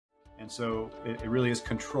so it really is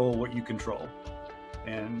control what you control.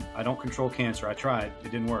 And I don't control cancer. I tried,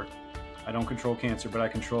 it didn't work. I don't control cancer, but I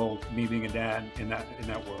control me being a dad in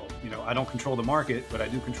that world. I don't control the market, but I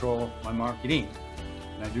do control my marketing,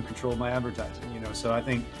 and I do control my advertising. So I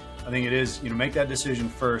think it is, make that decision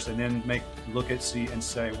first, and then see and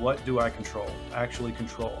say, what do I actually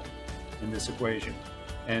control in this equation,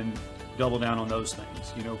 and double down on those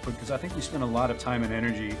things. Because I think we spend a lot of time and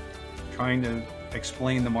energy trying to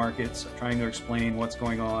explain the markets, trying to explain what's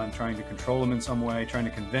going on, trying to control them in some way, trying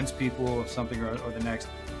to convince people of something or the next,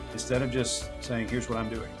 instead of just saying, here's what I'm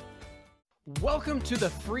doing. Welcome to the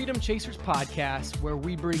Freedom Chasers podcast, where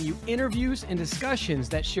we bring you interviews and discussions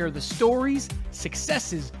that share the stories,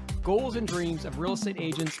 successes, goals, and dreams of real estate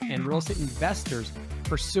agents and real estate investors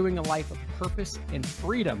pursuing a life of purpose and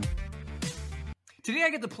freedom. Today,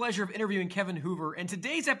 I get the pleasure of interviewing Kevin Hoover, and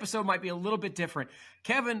today's episode might be a little bit different.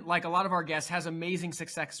 Kevin, like a lot of our guests, has amazing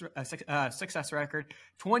success record,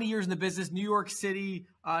 20 years in the business, New York City,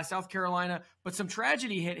 South Carolina, but some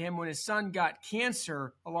tragedy hit him when his son got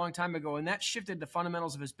cancer a long time ago, and that shifted the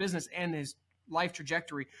fundamentals of his business and his life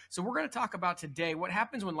trajectory. So we're going to talk about today what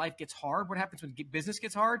happens when life gets hard, what happens when business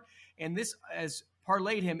gets hard, and this has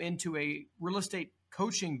parlayed him into a real estate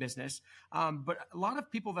coaching business. But a lot of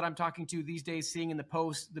people that I'm talking to these days, seeing in the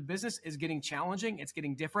post, the business is getting challenging. It's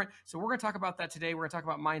getting different. So we're going to talk about that today. We're going to talk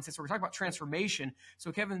about mindsets. We're going to talk about transformation.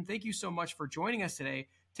 So Kevin, thank you so much for joining us today.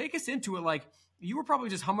 Take us into it. Like, you were probably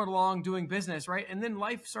just humming along doing business, right? And then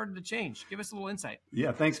life started to change. Give us a little insight.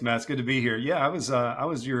 Yeah, thanks, Matt. It's good to be here. Yeah, I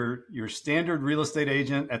was your standard real estate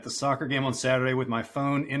agent at the soccer game on Saturday with my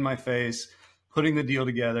phone in my face, putting the deal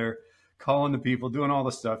together, calling the people, doing all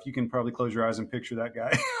the stuff. You can probably close your eyes and picture that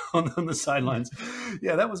guy on the sidelines.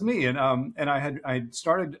 Yeah, that was me. And I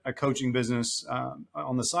started a coaching business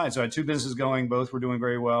on the side. So I had two businesses going. Both were doing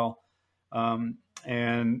very well.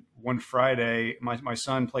 And one Friday, my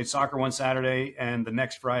son played soccer one Saturday, and the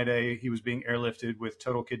next Friday he was being airlifted with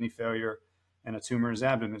total kidney failure and a tumor in his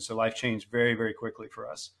abdomen. So life changed very, very quickly for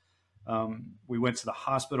us. We went to the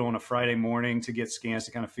hospital on a Friday morning to get scans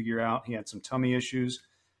to kind of figure out he had some tummy issues.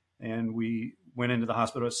 And we went into the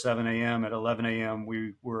hospital at 7 a.m. At 11 a.m.,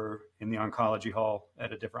 we were in the oncology hall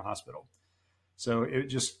at a different hospital. So it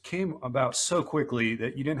just came about so quickly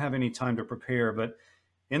that you didn't have any time to prepare. But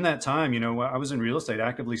in that time, I was in real estate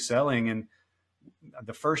actively selling. And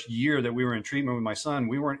the first year that we were in treatment with my son,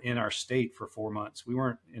 we weren't in our state for 4 months. We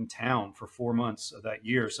weren't in town for 4 months of that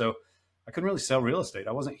year. So I couldn't really sell real estate.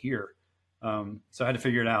 I wasn't here. So I had to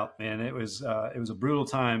figure it out, man. It was a brutal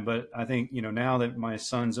time, but I think, now that my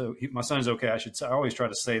son is okay, I always try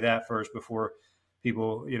to say that first before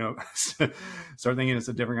people, start thinking it's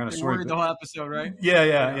a different kind of story. The whole episode, right?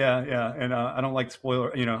 Yeah. And I don't like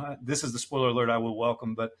spoiler, this is the spoiler alert I will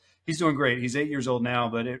welcome, but he's doing great. He's 8 years old now,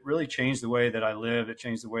 but it really changed the way that I live. It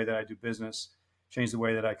changed the way that I do business, changed the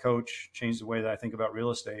way that I coach, changed the way that I think about real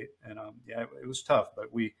estate. And it was tough,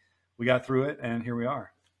 but we got through it, and here we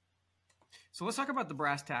are. So let's talk about the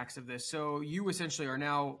brass tacks of this. So you essentially are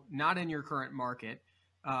now not in your current market.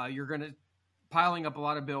 You're going to piling up a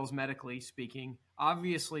lot of bills, medically speaking,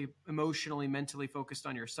 obviously emotionally, mentally focused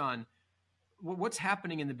on your son. What's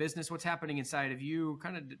happening in the business? What's happening inside of you?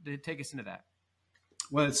 Kind of take us into that.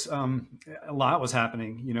 Well, it's a lot was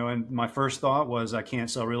happening, and my first thought was I can't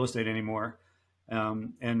sell real estate anymore.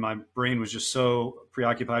 And my brain was just so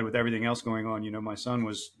preoccupied with everything else going on. My son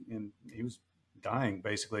he was dying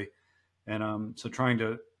basically. And so trying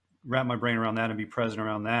to wrap my brain around that and be present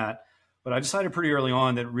around that. But I decided pretty early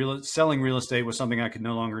on that selling real estate was something I could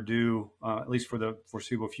no longer do, at least for the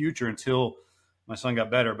foreseeable future, until my son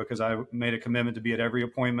got better, because I made a commitment to be at every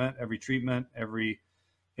appointment, every treatment,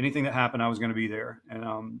 anything that happened, I was going to be there.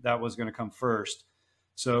 And that was going to come first.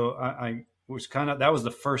 So I was that was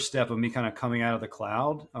the first step of me kind of coming out of the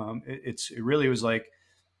cloud. It really was like,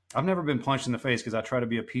 I've never been punched in the face because I try to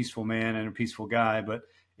be a peaceful man and a peaceful guy, but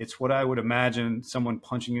it's what I would imagine someone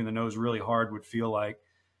punching you in the nose really hard would feel like.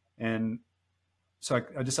 And so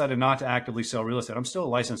I decided not to actively sell real estate. I'm still a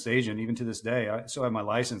licensed agent even to this day. I still have my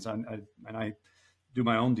license and I do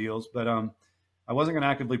my own deals, but I wasn't going to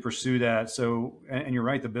actively pursue that. So, and you're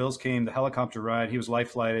right, the bills came, the helicopter ride, he was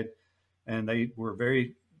life flighted, and they were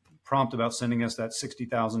very prompt about sending us that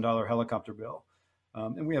 $60,000 helicopter bill.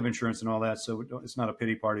 And we have insurance and all that, so it's not a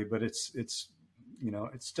pity party, but it's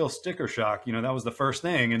still sticker shock. That was the first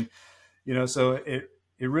thing. And, so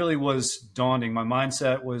it really was daunting. My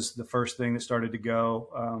mindset was the first thing that started to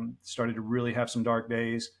go, started to really have some dark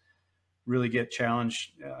days, really get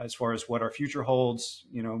challenged as far as what our future holds.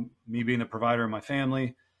 Me being the provider of my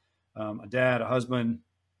family, a dad, a husband,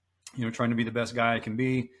 trying to be the best guy I can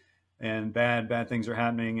be. and bad things are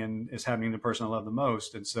happening, and it's happening to the person I love the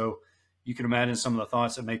most. And so you can imagine some of the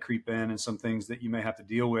thoughts that may creep in and some things that you may have to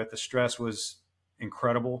deal with. The stress was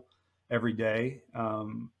incredible every day.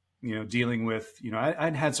 Dealing with,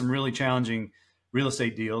 I'd had some really challenging real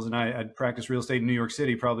estate deals, and I'd practiced real estate in New York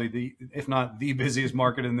City, probably if not the busiest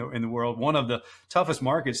market in the world, one of the toughest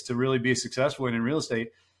markets to really be successful in real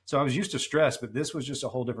estate. So I was used to stress, but this was just a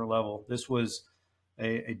whole different level. This was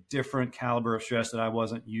a different caliber of stress that I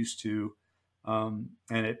wasn't used to. And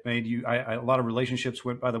it made a lot of relationships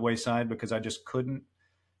went by the wayside because I just couldn't,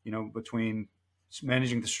 between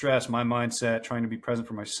managing the stress, my mindset, trying to be present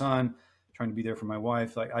for my son, trying to be there for my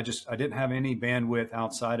wife. Like I didn't have any bandwidth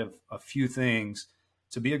outside of a few things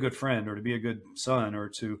to be a good friend or to be a good son or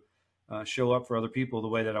to show up for other people the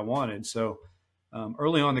way that I wanted. So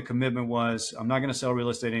early on, the commitment was, I'm not going to sell real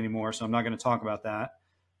estate anymore. So I'm not going to talk about that.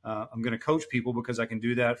 I'm going to coach people because I can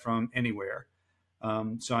do that from anywhere.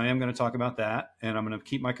 So I am going to talk about that, and I'm going to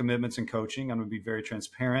keep my commitments in coaching. I'm going to be very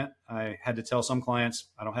transparent. I had to tell some clients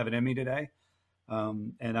I don't have it in me today.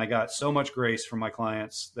 And I got so much grace from my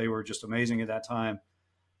clients. They were just amazing at that time.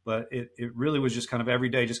 But it really was just kind of every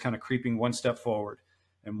day, just kind of creeping one step forward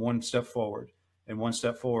and one step forward and one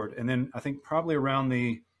step forward. And then I think probably around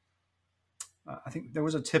I think there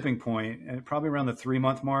was a tipping point, and probably around the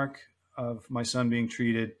 3-month mark of my son being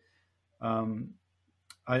treated.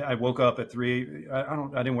 I woke up at 3. I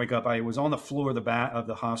didn't wake up. I was on the floor of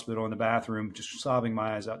the hospital in the bathroom, just sobbing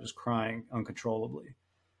my eyes out, just crying uncontrollably.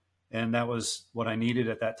 And that was what I needed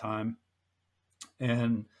at that time.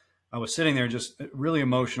 And I was sitting there just really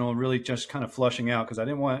emotional, really just kind of flushing out because I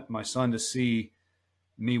didn't want my son to see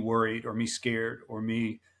me worried or me scared or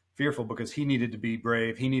me fearful, because he needed to be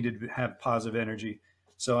brave. He needed to have positive energy.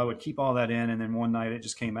 So I would keep all that in. And then one night it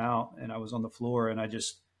just came out, and I was on the floor, and I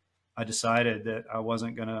decided that I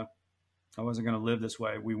wasn't going to live this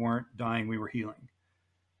way. We weren't dying. We were healing.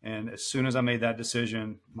 And as soon as I made that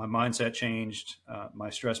decision, my mindset changed. My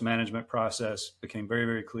stress management process became very,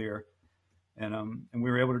 very clear. And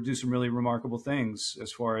we were able to do some really remarkable things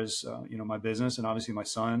as far as, my business, and obviously my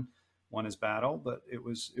son won his battle, but it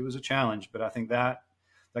was a challenge. But I think that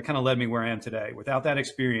kind of led me where I am today. Without that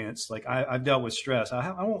experience, like I've dealt with stress.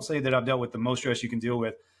 I won't say that I've dealt with the most stress you can deal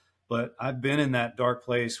with, but I've been in that dark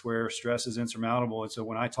place where stress is insurmountable. And so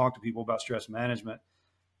when I talk to people about stress management,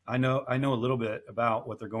 I know a little bit about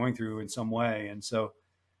what they're going through in some way. And so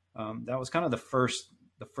that was kind of the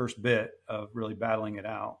first bit of really battling it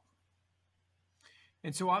out.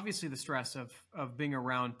 And so obviously the stress of being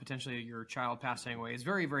around potentially your child passing away is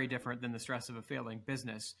very, very different than the stress of a failing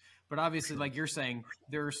business. But obviously, like you're saying,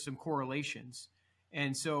 there's some correlations.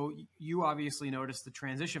 And so you obviously noticed the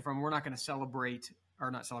transition from, we're not going to celebrate, we're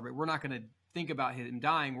not going to think about him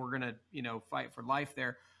dying. We're going to, fight for life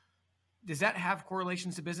there. Does that have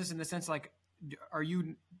correlations to business in the sense, like, are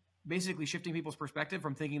you basically shifting people's perspective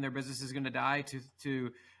from thinking their business is going to die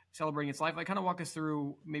to celebrating its life? Like, kind of walk us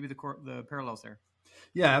through maybe the parallels there.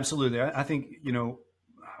 Yeah, absolutely. I think,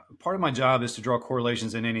 part of my job is to draw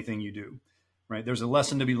correlations in anything you do, right? There's a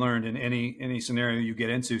lesson to be learned in any scenario you get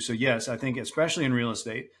into. So yes, I think especially in real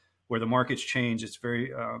estate where the markets change, it's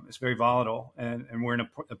very volatile. And we're in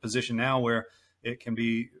a position now where it can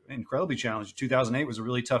be incredibly challenging. 2008 was a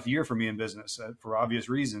really tough year for me in business for obvious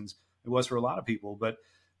reasons. It was for a lot of people, but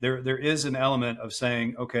there is an element of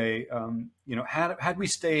saying, okay, had we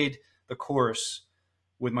stayed the course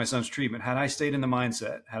with my son's treatment, had I stayed in the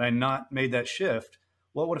mindset, had I not made that shift,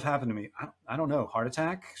 what would have happened to me? I don't know. Heart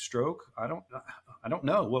attack, stroke. I don't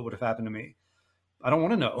know what would have happened to me. I don't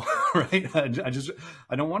want to know, right?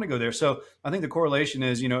 I don't want to go there. So I think the correlation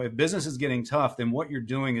is, if business is getting tough, then what you're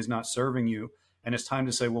doing is not serving you. And it's time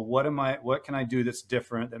to say, well, what can I do that's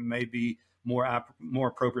different, that may be more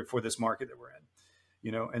appropriate for this market that we're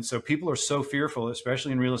in, And so people are so fearful,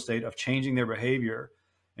 especially in real estate, of changing their behavior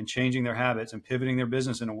and changing their habits and pivoting their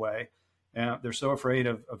business in a way. And they're so afraid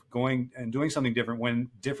of going and doing something different when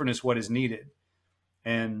different is what is needed.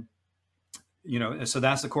 And, so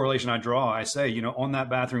that's the correlation I draw. I say, on that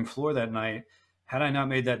bathroom floor that night, had I not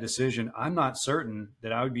made that decision, I'm not certain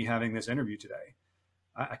that I would be having this interview today.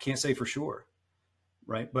 I can't say for sure.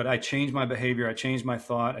 Right. But I changed my behavior. I changed my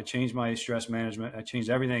thought. I changed my stress management. I changed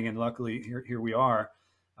everything. And luckily here we are.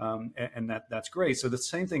 And that's great. So the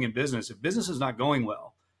same thing in business. If business is not going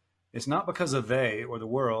well, it's not because of they or the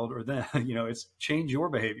world or them, it's change your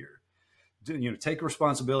behavior. Take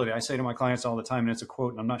responsibility. I say to my clients all the time, and it's a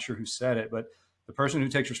quote, and I'm not sure who said it, but the person who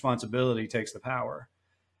takes responsibility takes the power.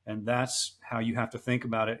 And that's how you have to think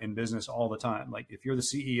about it in business all the time. Like if you're the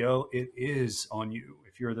CEO, it is on you.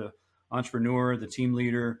 If you're the entrepreneur, the team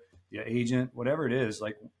leader, the agent, whatever it is,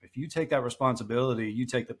 like if you take that responsibility, you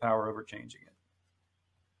take the power over changing it.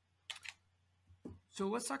 So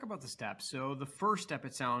let's talk about the steps. So the first step,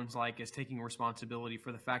 it sounds like, is taking responsibility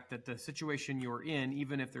for the fact that the situation you're in,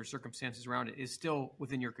 even if there's circumstances around it, is still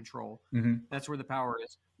within your control. Mm-hmm. That's where the power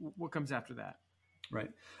is. What comes after that? Right.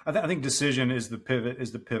 I think decision is the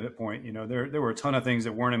pivot point. There were a ton of things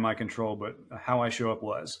that weren't in my control, but how I show up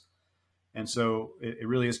was. And so it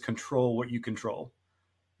really is control what you control.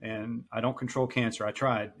 And I don't control cancer. I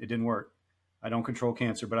tried. It didn't work. I don't control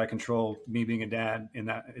cancer, but I control me being a dad in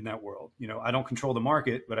that world. I don't control the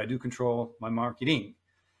market, but I do control my marketing,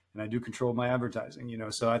 and I do control my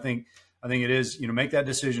advertising. So I think it is, make that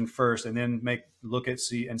decision first, and then look at,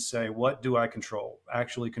 see, and say, what do I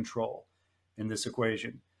actually control in this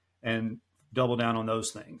equation, and double down on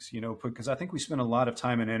those things, because I think we spend a lot of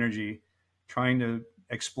time and energy trying to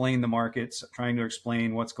explain the markets, trying to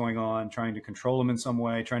explain what's going on, trying to control them in some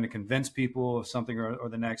way, trying to convince people of something or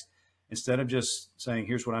the next, instead of just saying,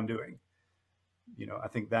 here's what I'm doing. I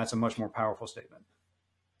think that's a much more powerful statement.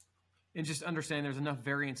 And just understand there's enough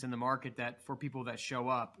variance in the market that for people that show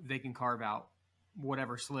up, they can carve out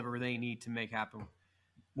whatever sliver they need to make happen.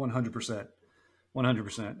 100%.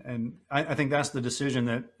 100%. And I think that's the decision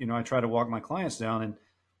that, I try to walk my clients down. And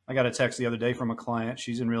I got a text the other day from a client.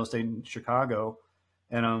 She's in real estate in Chicago,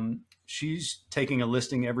 and she's taking a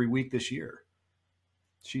listing every week this year.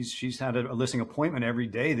 She's had a listing appointment every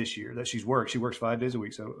day this year that she's worked. She works 5 days a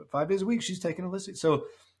week. So 5 days a week, she's taking a listing. So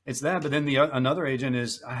it's that. But then another agent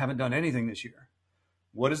is, I haven't done anything this year.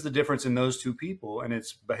 What is the difference in those two people? And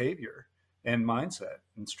it's behavior and mindset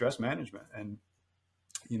and stress management. And,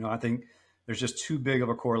 I think there's just too big of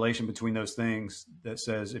a correlation between those things that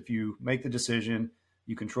says, if you make the decision,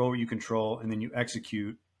 you control what you control, and then you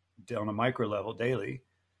execute on a micro level daily,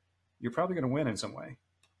 you're probably going to win in some way.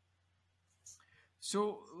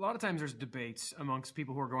 So a lot of times there's debates amongst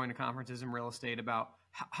people who are going to conferences in real estate about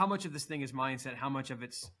how much of this thing is mindset, how much of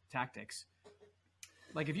it's tactics.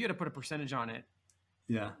 Like if you had to put a percentage on it,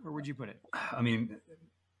 yeah, where would you put it? I mean,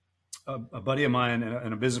 a buddy of mine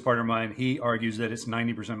and a business partner of mine, he argues that it's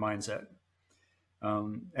 90% mindset.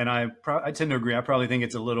 And I tend to agree. I probably think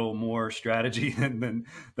it's a little more strategy than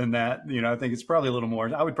that. I think it's probably a little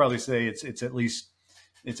more. I would probably say it's at least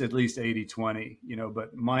 80-20,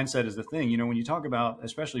 but mindset is the thing. When you talk about,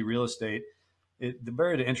 especially real estate, the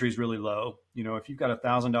barrier to entry is really low. If you've got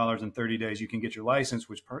 $1,000 in 30 days, you can get your license,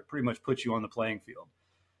 which pretty much puts you on the playing field.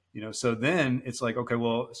 So then it's like, okay,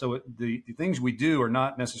 well, so the things we do are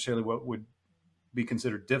not necessarily what would be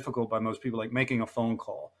considered difficult by most people, like making a phone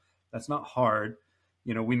call. That's not hard.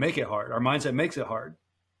 We make it hard. Our mindset makes it hard,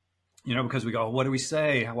 because we go, what do we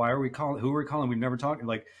say? Why are we calling? Who are we calling? We've never talked.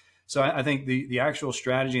 So I think the actual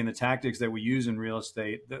strategy and the tactics that we use in real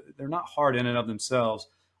estate, they're not hard in and of themselves.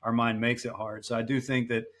 Our mind makes it hard. So I do think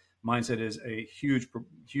that mindset is a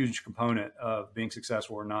huge component of being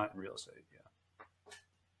successful or not in real estate. Yeah.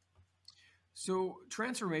 So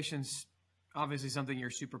transformation's obviously something you're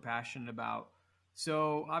super passionate about.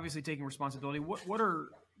 So obviously taking responsibility, what are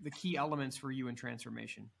the key elements for you in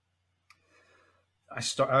transformation?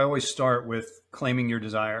 I always start with claiming your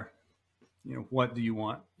desire. What do you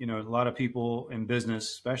want? A lot of people in business,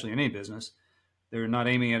 especially in any business, they're not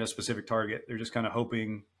aiming at a specific target. They're just kind of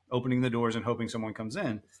opening the doors and hoping someone comes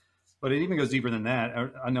in. But it even goes deeper than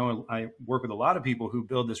that. I know I work with a lot of people who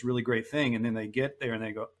build this really great thing, and then they get there and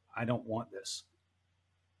they go, I don't want this.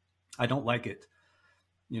 I don't like it.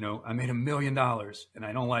 I made $1 million and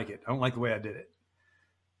I don't like it. I don't like the way I did it.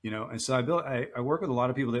 And so I work with a lot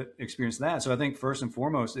of people that experience that. So I think first and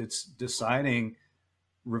foremost, it's deciding,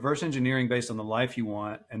 reverse engineering based on the life you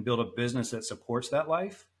want, and build a business that supports that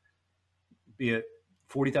life, be it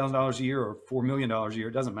 $40,000 a year or $4 million a year.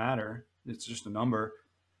 It doesn't matter. It's just a number,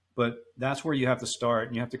 but that's where you have to start,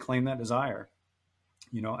 and you have to claim that desire,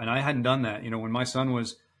 and I hadn't done that. When my son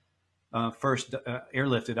was first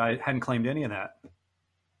airlifted, I hadn't claimed any of that.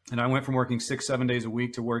 And I went from working 6-7 days a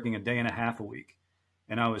week to working a day and a half a week.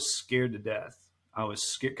 And I was scared to death. I was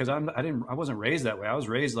scared because I wasn't raised that way. I was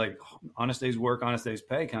raised like honest day's work, honest day's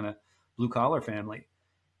pay, kind of blue collar family.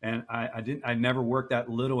 And I never worked that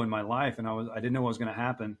little in my life. And I didn't know what was going to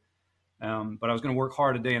happen. But I was going to work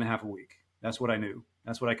hard a day and a half a week. That's what I knew.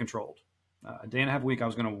 That's what I controlled. A day and a half a week, I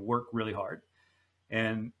was going to work really hard.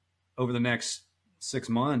 And over the next 6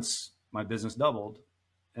 months, my business doubled.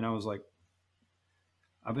 And I was like,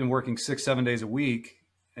 I've been working 6-7 days a week,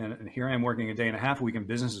 and here I am working a day and a half a week, and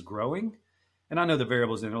business is growing. And I know the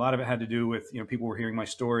variables in it. A lot of it had to do with, people were hearing my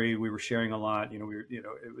story. We were sharing a lot,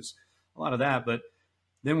 it was a lot of that. But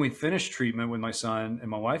then we finished treatment with my son, and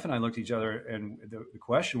my wife and I looked at each other, and the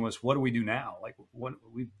question was, what do we do now? Like,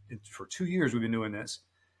 for 2 years we've been doing this.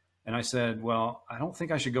 And I said, well, I don't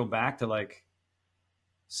think I should go back to like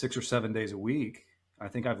 6 or 7 days a week. I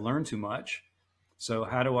think I've learned too much. So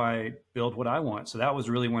how do I build what I want? So that was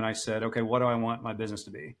really when I said, okay, what do I want my business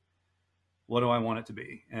to be? What do I want it to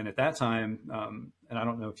be? And at that time, and I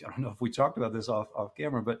don't know if we talked about this off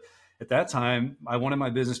camera, but at that time, I wanted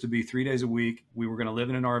my business to be 3 days a week. We were going to live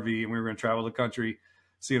in an RV and we were going to travel the country,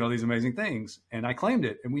 seeing all these amazing things. And I claimed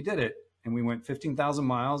it, and we did it. And we went 15,000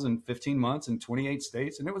 miles in 15 months in 28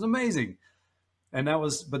 states, and it was amazing. And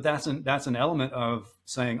that's an element of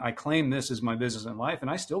saying, I claim this as my business in life.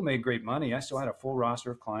 And I still made great money. I still had a full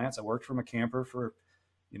roster of clients. I worked from a camper for,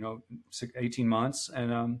 18 months.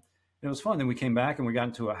 And it was fun. Then we came back and we got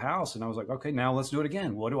into a house, and I was like, okay, now let's do it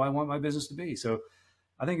again. What do I want my business to be? So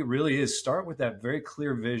I think it really is start with that very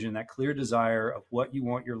clear vision, that clear desire of what you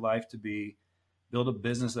want your life to be, build a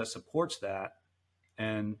business that supports that,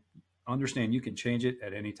 and understand you can change it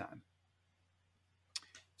at any time.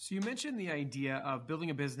 So you mentioned the idea of building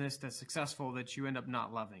a business that's successful that you end up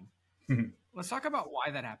not loving. Let's talk about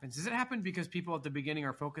why that happens. Does it happen because people at the beginning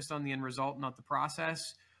are focused on the end result, not the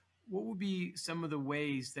process? What would be some of the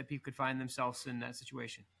ways that people could find themselves in that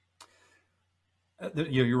situation?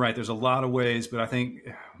 You're right. There's a lot of ways, but I think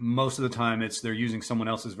most of the time they're using someone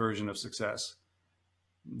else's version of success.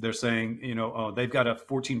 They're saying, they've got a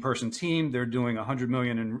 14-person team. They're doing 100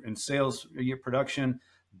 million in sales a year production.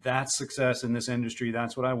 That's success in this industry.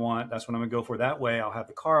 That's what I want. That's what I'm going to go for. That way I'll have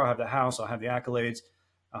the car, I'll have the house, I'll have the accolades,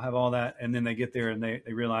 I'll have all that. And then they get there and they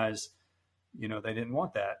realize, they didn't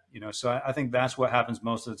want that, So I think that's what happens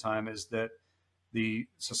most of the time, is that the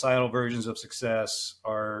societal versions of success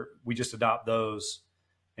we just adopt those.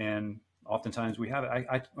 And oftentimes we have it.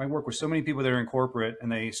 I work with so many people that are in corporate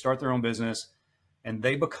and they start their own business and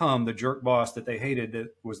they become the jerk boss that they hated,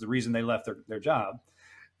 that was the reason they left their job.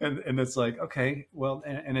 And it's like, okay, well,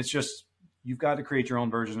 and it's just, you've got to create your own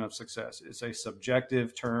version of success. It's a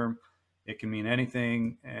subjective term. It can mean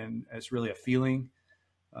anything, and it's really a feeling.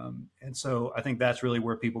 And so I think that's really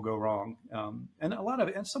where people go wrong.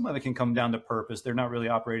 And some of it can come down to purpose. They're not really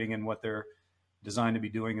operating in what they're designed to be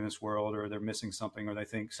doing in this world, or they're missing something, or they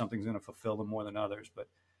think something's going to fulfill them more than others. But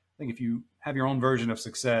I think if you have your own version of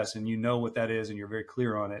success and you know what that is and you're very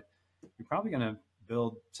clear on it, you're probably going to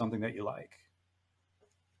build something that you like.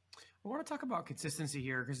 I want to talk about consistency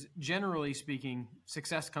here, because generally speaking,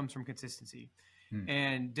 success comes from consistency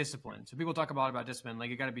and discipline. So people talk about discipline, like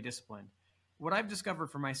you got to be disciplined. What I've discovered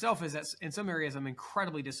for myself is that in some areas I'm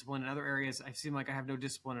incredibly disciplined. In other areas, I seem like I have no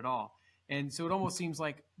discipline at all. And so it almost seems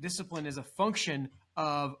like discipline is a function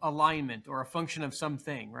of alignment or a function of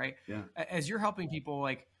something, right? Yeah. As you're helping people,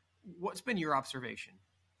 like, what's been your observation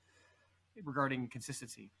regarding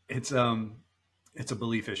consistency? It's a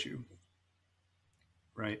belief issue.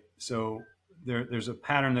 Right. So there's a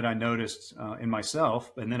pattern that I noticed in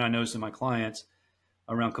myself, and then I noticed in my clients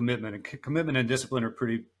around commitment. And commitment and discipline are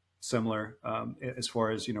pretty similar as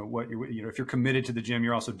far as, if you're committed to the gym,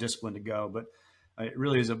 you're also disciplined to go. But it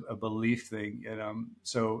really is a belief thing. And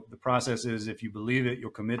so the process is, if you believe it,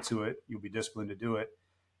 you'll commit to it, you'll be disciplined to do it.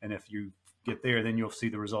 And if you get there, then you'll see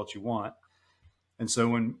the results you want. And so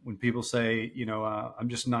when people say, I'm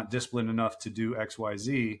just not disciplined enough to do X, Y,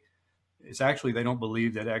 Z, it's actually they don't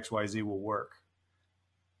believe that X, Y, Z will work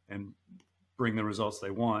and bring the results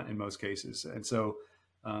they want in most cases. And so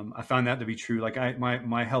I found that to be true. Like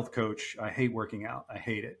my health coach, I hate working out. I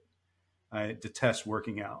hate it. I detest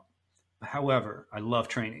working out. However, I love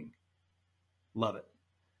training. Love it.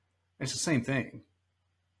 It's the same thing.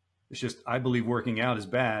 It's just, I believe working out is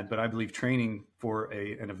bad, but I believe training for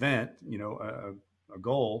an event, a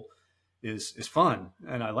goal is fun.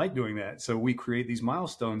 And I like doing that. So we create these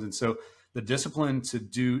milestones. And so the discipline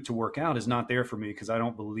to work out is not there for me, because I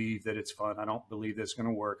don't believe that it's fun. I don't believe that it's going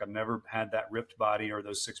to work. I've never had that ripped body or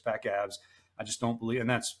those 6-pack abs. I just don't believe, and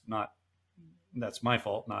that's my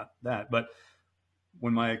fault, not that. But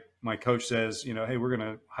when my coach says, hey, we're going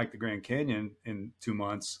to hike the Grand Canyon in 2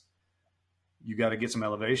 months, you got to get some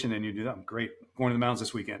elevation, and you do that. I'm great. I'm going to the mountains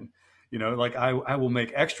this weekend. I will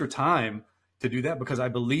make extra time to do that because I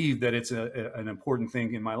believe that it's an important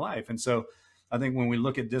thing in my life. And so I think when we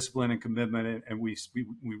look at discipline and commitment, and we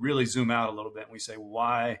really zoom out a little bit and we say,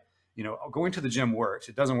 why, going to the gym works.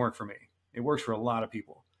 It doesn't work for me. It works for a lot of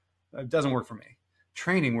people. It doesn't work for me.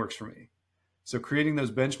 Training works for me. So creating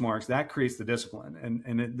those benchmarks, that creates the discipline,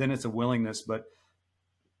 and then it's a willingness. But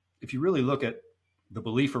if you really look at the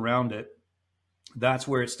belief around it, that's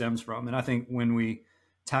where it stems from. And I think when we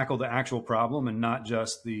tackle the actual problem and not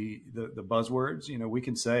just the buzzwords, we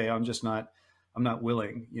can say, I'm just not I'm not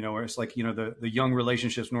willing, where it's like, the young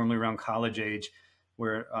relationships normally around college age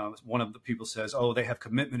where one of the people says, oh, they have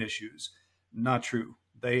commitment issues. Not true.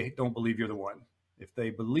 They don't believe you're the one. If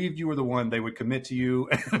they believed you were the one, they would commit to you,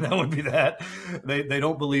 and that would be that. They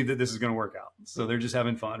don't believe that this is going to work out. So they're just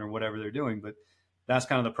having fun or whatever they're doing. But that's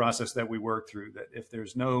kind of the process that we work through, that if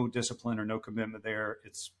there's no discipline or no commitment there,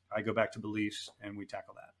 I go back to beliefs and we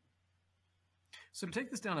tackle that. So to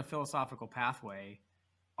take this down a philosophical pathway,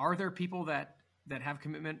 are there people that have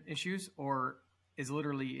commitment issues, or is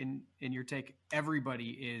literally in your take,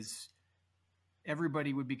 everybody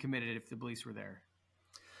would be committed if the beliefs were there?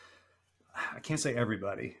 I can't say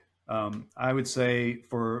everybody. I would say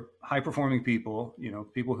for high performing people,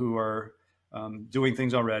 people who are doing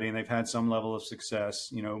things already and they've had some level of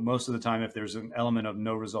success, most of the time, if there's an element of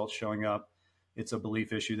no results showing up, it's a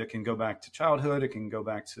belief issue that can go back to childhood. It can go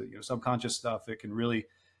back to subconscious stuff. It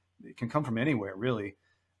can come from anywhere, really.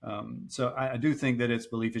 So I do think that it's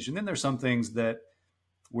belief issue. And then there's some things that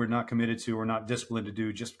we're not committed to or not disciplined to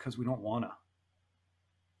do just because we don't want to.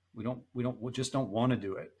 We just don't want to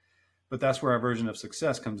do it. But that's where our version of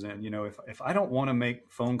success comes in. If I don't want to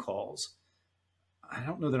make phone calls, I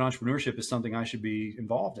don't know that entrepreneurship is something I should be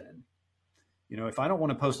involved in. If I don't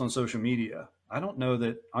want to post on social media, I don't know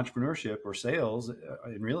that entrepreneurship or sales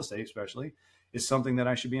in real estate, especially, is something that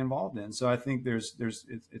I should be involved in. So I think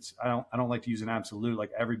I don't like to use an absolute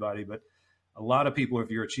like everybody, but a lot of people, if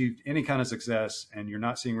you're achieved any kind of success and you're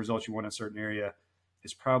not seeing results you want in a certain area,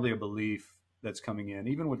 it's probably a belief that's coming in,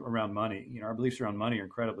 even around money. Our beliefs around money are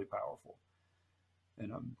incredibly powerful.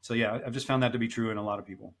 And so, yeah, I've just found that to be true in a lot of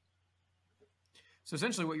people. So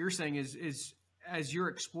essentially what you're saying is as you're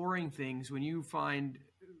exploring things, when you find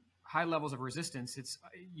high levels of resistance,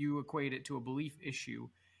 you equate it to a belief issue.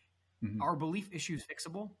 Mm-hmm. Are belief issues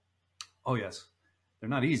fixable? Oh, yes. They're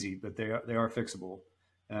not easy, but they are fixable.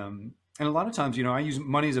 And a lot of times, I use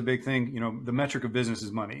money as a big thing. The metric of business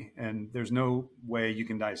is money, and there's no way you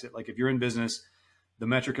can dice it. Like if you're in business, the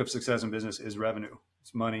metric of success in business is revenue.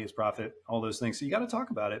 It's money, it's profit, all those things. So you got to talk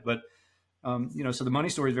about it. But, so the money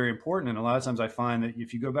story is very important. And a lot of times I find that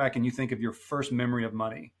if you go back and you think of your first memory of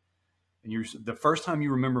money, and the first time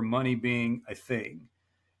you remember money being a thing,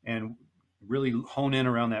 and really hone in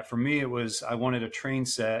around that. For me, I wanted a train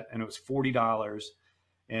set, and it was $40,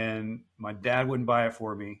 and my dad wouldn't buy it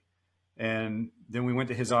for me. And then we went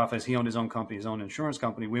to his office. He owned his own company, his own insurance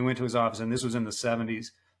company. We went to his office, and this was in the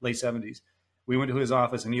late 70s. We went to his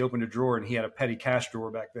office, and he opened a drawer, and he had a petty cash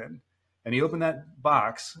drawer back then. And he opened that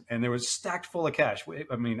box, and there was stacked full of cash.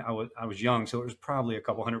 I mean, I was young, so it was probably a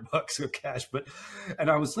couple $100 of cash. And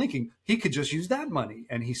I was thinking he could just use that money,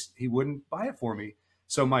 and he wouldn't buy it for me.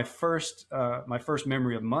 So my first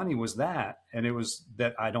memory of money was that, and it was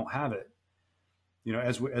that I don't have it.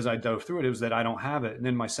 As I dove through it, it was that I don't have it. And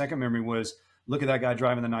then my second memory was, look at that guy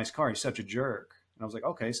driving the nice car. He's such a jerk. And I was like,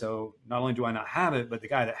 okay, so not only do I not have it, but the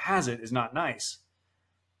guy that has it is not nice.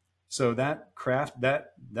 So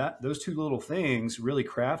those two little things really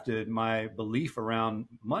crafted my belief around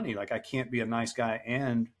money. Like I can't be a nice guy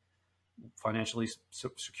and financially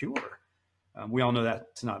secure. We all know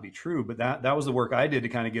that to not be true, but that was the work I did to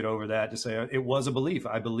kind of get over that, to say it was a belief.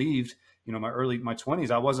 I believed, my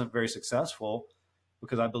 20s, I wasn't very successful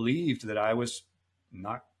because I believed that I was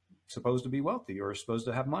not supposed to be wealthy or supposed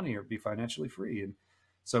to have money or be financially free. And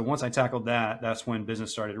so once I tackled that, that's when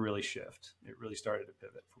business started to really shift. It really started to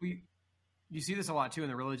pivot. You see this a lot too in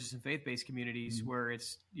the religious and faith-based communities, mm-hmm. where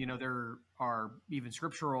it's, there are even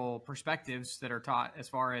scriptural perspectives that are taught as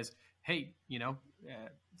far as, hey,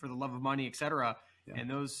 for the love of money, et cetera. Yeah. And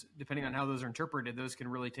those, depending on how those are interpreted, those can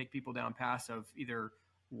really take people down paths of either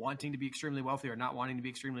wanting to be extremely wealthy or not wanting to be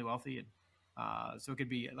extremely wealthy. And so it could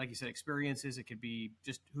be, like you said, experiences. It could be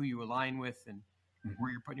just who you align with and mm-hmm.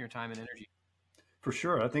 where you're putting your time and energy. For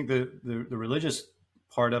sure. I think the religious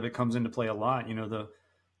part of it comes into play a lot.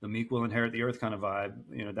 The meek will inherit the earth kind of vibe,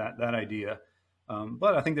 that idea.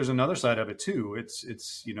 But I think there's another side of it too.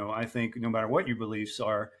 It's I think no matter what your beliefs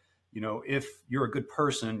are, if you're a good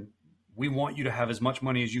person, we want you to have as much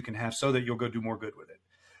money as you can have so that you'll go do more good with it.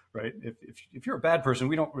 Right. If you're a bad person,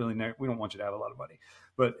 we don't want you to have a lot of money.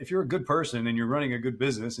 But if you're a good person and you're running a good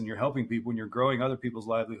business and you're helping people and you're growing other people's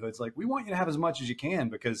livelihoods, like we want you to have as much as you can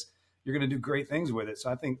because you're going to do great things with it. So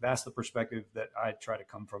I think that's the perspective that I try to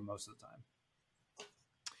come from most of the time.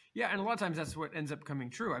 Yeah. And a lot of times that's what ends up coming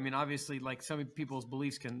true. I mean, obviously, like some people's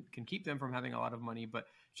beliefs can keep them from having a lot of money, but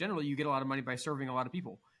generally you get a lot of money by serving a lot of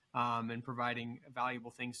people and providing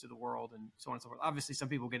valuable things to the world and so on and so forth. Obviously, some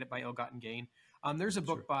people get it by ill-gotten gain. There's a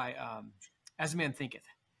book by As a Man Thinketh.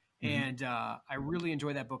 Mm-hmm. And I really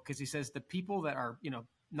enjoy that book because he says the people that are,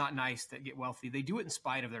 not nice that get wealthy, they do it in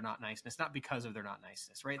spite of their not niceness, not because of their not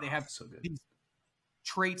niceness, right? They have so good. these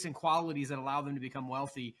traits and qualities that allow them to become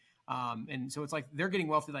wealthy. And so it's like they're getting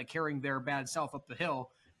wealthy, like carrying their bad self up the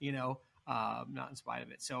hill, not in spite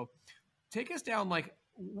of it. So take us down, like,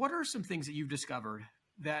 what are some things that you've discovered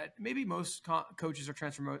that maybe most coaches or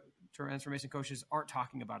transformation coaches aren't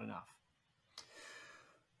talking about enough?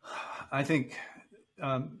 I think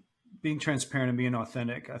being transparent and being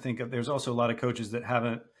authentic. I think there's also a lot of coaches that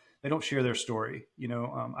they don't share their story.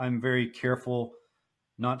 I'm very careful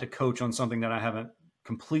not to coach on something that I haven't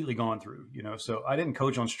completely gone through, so I didn't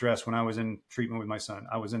coach on stress when I was in treatment with my son.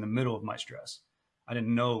 I was in the middle of my stress. I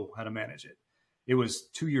didn't know how to manage it. It was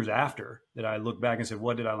 2 years after that I looked back and said,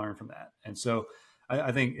 what did I learn from that? And so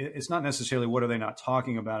I think it's not necessarily what are they not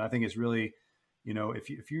talking about. I think it's really,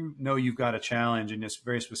 if you know you've got a challenge and it's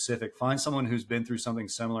very specific, find someone who's been through something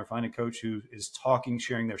similar. Find a coach who is talking,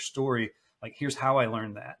 sharing their story. Like, here's how I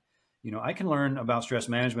learned that. I can learn about stress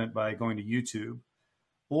management by going to YouTube,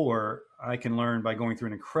 or I can learn by going through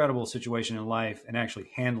an incredible situation in life and actually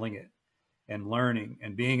handling it and learning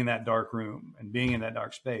and being in that dark room and being in that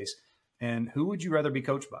dark space. And who would you rather be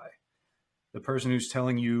coached by? The person who's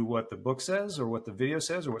telling you what the book says or what the video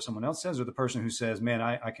says or what someone else says, or the person who says, man,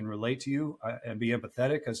 I can relate to you and be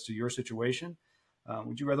empathetic as to your situation?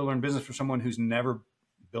 Would you rather learn business from someone who's never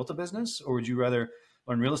built a business, or would you rather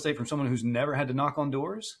learn real estate from someone who's never had to knock on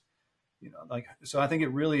doors? So I think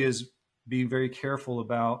it really is being very careful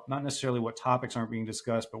about not necessarily what topics aren't being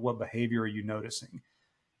discussed, but what behavior are you noticing?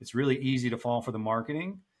 It's really easy to fall for the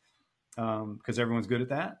marketing because everyone's good at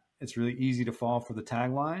that. It's really easy to fall for the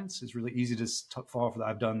taglines. It's really easy to fall for the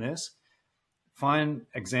I've done this. Find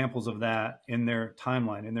examples of that in their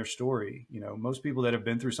timeline, in their story. Most people that have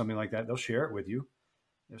been through something like that, they'll share it with you.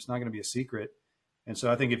 It's not going to be a secret. And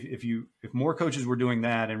so I think if more coaches were doing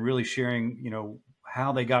that and really sharing,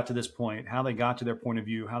 how they got to this point, how they got to their point of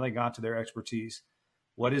view, how they got to their expertise,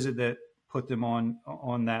 what is it that put them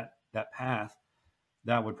on that path,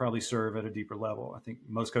 that would probably serve at a deeper level. I think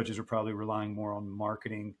most coaches are probably relying more on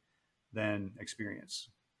marketing than experience.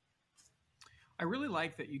 I really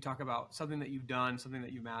like that you talk about something that you've done, something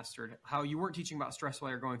that you mastered, how you weren't teaching about stress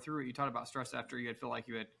while you're going through it. You taught about stress after you had feel like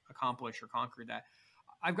you had accomplished or conquered that.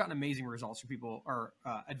 I've gotten amazing results from people, or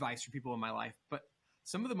advice from people in my life, but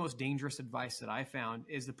some of the most dangerous advice that I found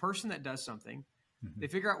is the person that does something, they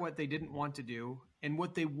figure out what they didn't want to do and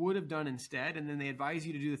what they would have done instead, and then they advise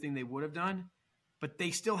you to do the thing they would have done, but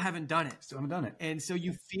they still haven't done it. And so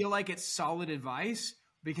you feel like it's solid advice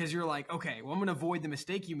because you're like, okay, well, I'm going to avoid the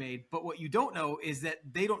mistake you made. But what you don't know is that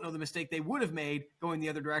they don't know the mistake they would have made going the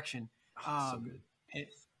other direction. So good.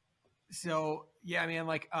 So yeah, man,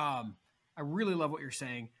 I really love what you're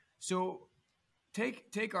saying. So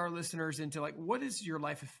take our listeners into what is your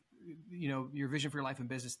life, your vision for your life and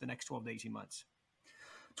business the next 12 to 18 months?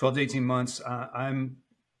 12 to 18 months.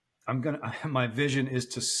 My vision is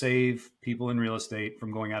to save people in real estate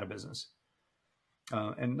from going out of business.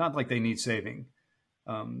 And not like they need saving.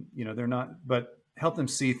 They're not, but help them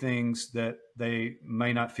see things that they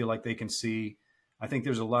may not feel like they can see. I think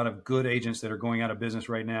there's a lot of good agents that are going out of business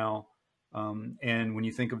right now. And when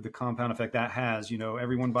you think of the compound effect that has,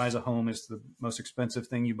 everyone buys a home. It's the most expensive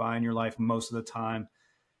thing you buy in your life most of the time.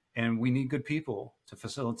 And we need good people to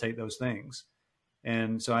facilitate those things.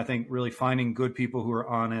 And so I think really finding good people who are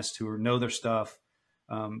honest, who know their stuff.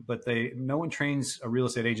 But no one trains a real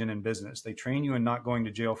estate agent in business. They train you in not going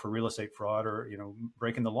to jail for real estate fraud or,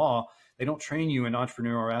 breaking the law. They don't train you in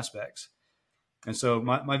entrepreneurial aspects. And so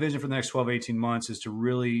my vision for the next 12, 18 months is to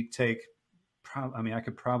really I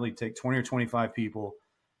could probably take 20 or 25 people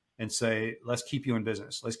and say, let's keep you in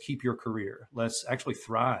business. Let's keep your career. Let's actually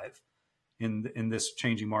thrive in this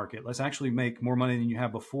changing market. Let's actually make more money than you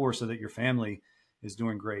have before so that your family is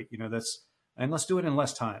doing great. And let's do it in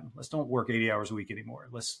less time. Let's don't work 80 hours a week anymore.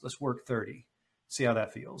 Let's work 30, see how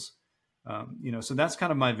that feels. So that's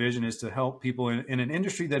kind of my vision, is to help people in an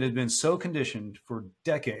industry that has been so conditioned for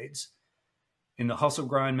decades in the hustle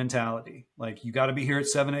grind mentality. Like, you got to be here at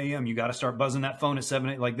 7 a.m. You got to start buzzing that phone at 7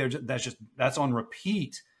 a.m. Like that's on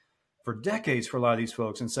repeat for decades for a lot of these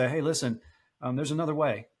folks, and say, hey, listen, there's another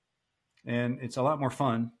way. And it's a lot more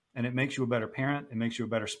fun, and it makes you a better parent. It makes you a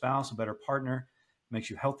better spouse, a better partner. Makes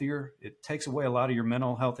you healthier. It takes away a lot of your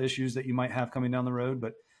mental health issues that you might have coming down the road.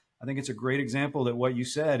 But I think it's a great example that what you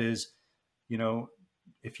said is,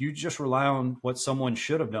 if you just rely on what someone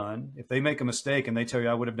should have done, if they make a mistake and they tell you,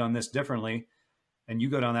 I would have done this differently, and you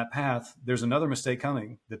go down that path, there's another mistake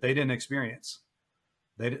coming that they didn't experience.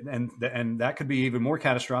 And that could be even more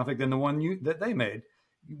catastrophic than the one that they made.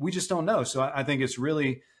 We just don't know. So I think it's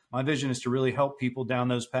really my vision is to really help people down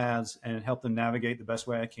those paths and help them navigate the best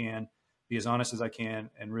way I can, be as honest as I can,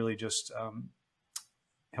 and really just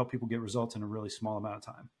help people get results in a really small amount of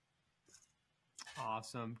time.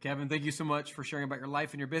 Awesome. Kevin, thank you so much for sharing about your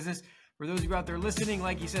life and your business. For those of you out there listening,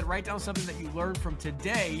 like you said, write down something that you learned from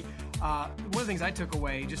today. One of the things I took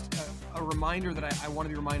away, just a reminder that I want to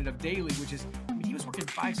be reminded of daily, which is, I mean, he was working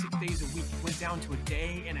 5-6 days a week. He went down to a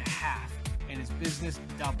day and a half, and his business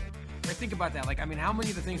doubled. Right? Think about that. Like, I mean, how many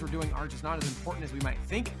of the things we're doing are just not as important as we might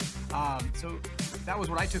think? So that was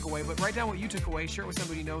what I took away. But write down what you took away. Share it with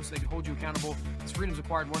somebody you know so they can hold you accountable. This freedom's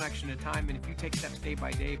acquired one action at a time. And if you take steps day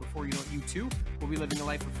by day, before you know it, you too will be living a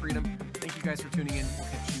life of freedom. Thank you guys for tuning in. We'll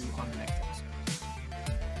catch you